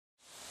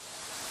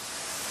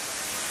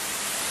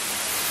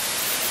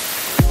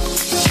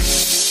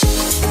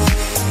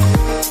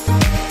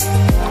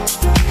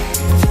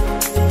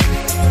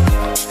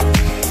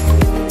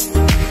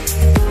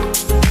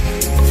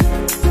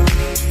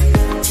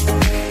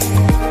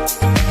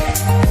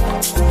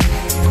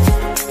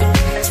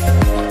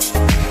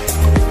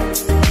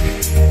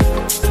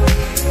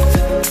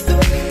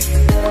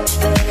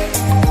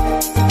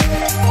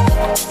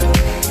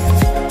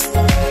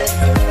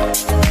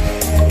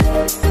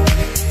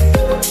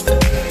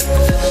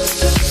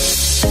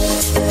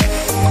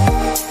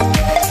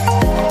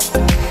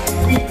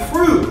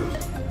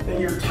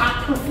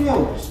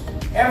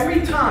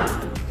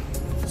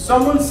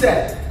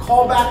said,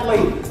 call back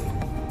later.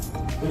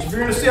 Which if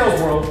you're in the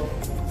sales world,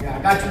 yeah,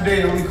 I got your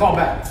data, let me call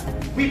back.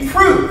 We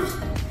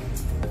proved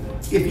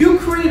if you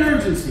create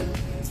urgency,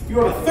 you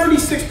have a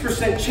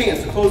 36%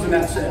 chance of closing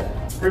that sale.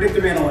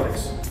 Predictive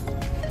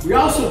analytics. We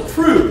also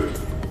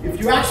proved if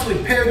you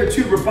actually pair the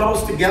two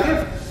rebuttals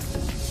together,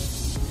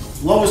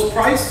 lowest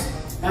price,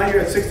 now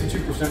you're at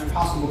 62%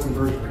 possible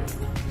conversion rate.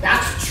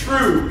 That's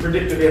true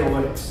predictive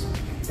analytics.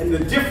 And the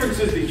difference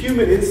is the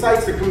human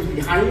insights that comes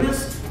behind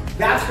this,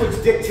 that's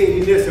what's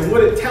dictating this. And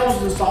what it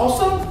tells us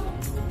also,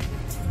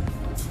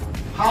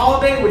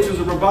 holiday, which is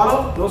a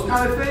rebuttal, those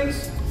kind of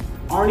things,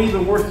 aren't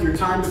even worth your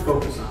time to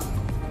focus on.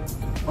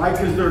 Right?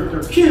 Because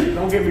they're cute,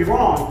 don't get me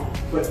wrong,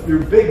 but you're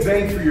big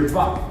bang for your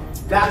buck.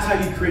 That's how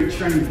you create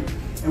training.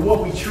 And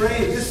what we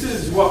train, this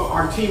is what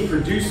our team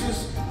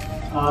produces.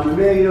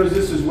 Manny knows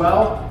this as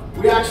well.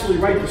 We actually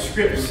write the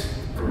scripts.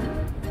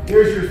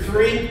 Here's your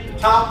 3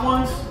 top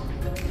ones.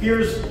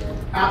 Here's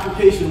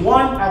application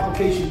 1,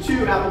 application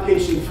 2,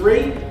 application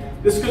 3.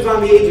 This goes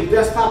on the Agent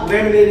desktop,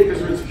 laminated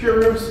because we're in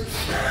secure rooms.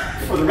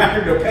 For the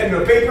record, no pen,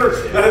 no paper,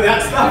 none of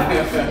that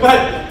stuff.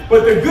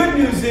 But the good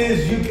news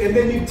is, and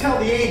then you tell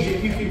the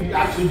agent you can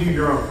actually do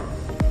your own.